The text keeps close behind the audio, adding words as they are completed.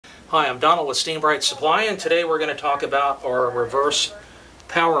Hi, I'm Donald with Steambrite Supply, and today we're going to talk about our reverse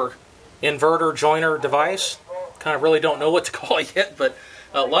power inverter joiner device. Kind of really don't know what to call it yet, but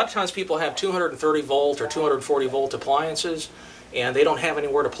a lot of times people have 230 volt or 240 volt appliances and they don't have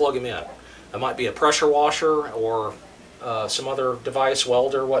anywhere to plug them in. It might be a pressure washer or some other device,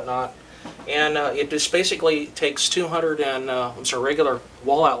 welder, whatnot. And it just basically takes 200 and regular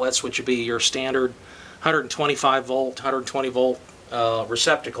wall outlets, which would be your standard 125 volt, 120 volt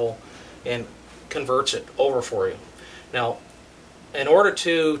receptacle, and converts it over for you. Now, in order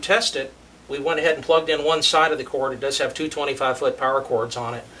to test it, we went ahead and plugged in one side of the cord. It does have two 25-foot power cords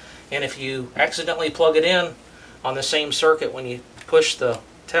on it, and if you accidentally plug it in on the same circuit when you push the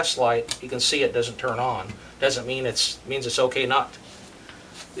test light, you can see it doesn't turn on. Doesn't mean means it's okay not.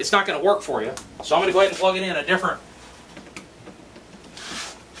 It's not going to work for you. So I'm going to go ahead and plug it in a different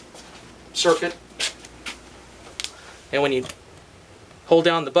circuit, and when you hold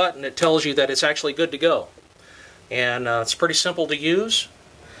down the button, it tells you that it's actually good to go. And it's pretty simple to use.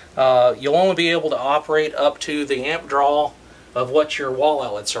 You'll only be able to operate up to the amp draw of what your wall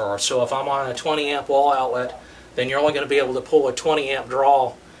outlets are. So if I'm on a 20 amp wall outlet, then you're only going to be able to pull a 20 amp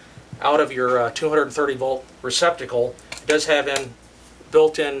draw out of your 230 volt receptacle. It does have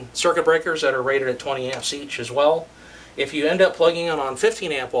built-in circuit breakers that are rated at 20 amps each as well. If you end up plugging in on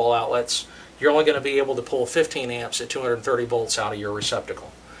 15 amp wall outlets, you're only going to be able to pull 15 amps at 230 volts out of your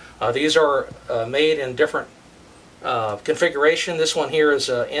receptacle. These are made in different configuration. This one here is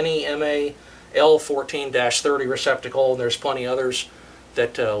a NEMA L14-30 receptacle, and there's plenty others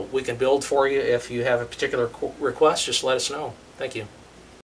that we can build for you. If you have a particular request, just let us know. Thank you.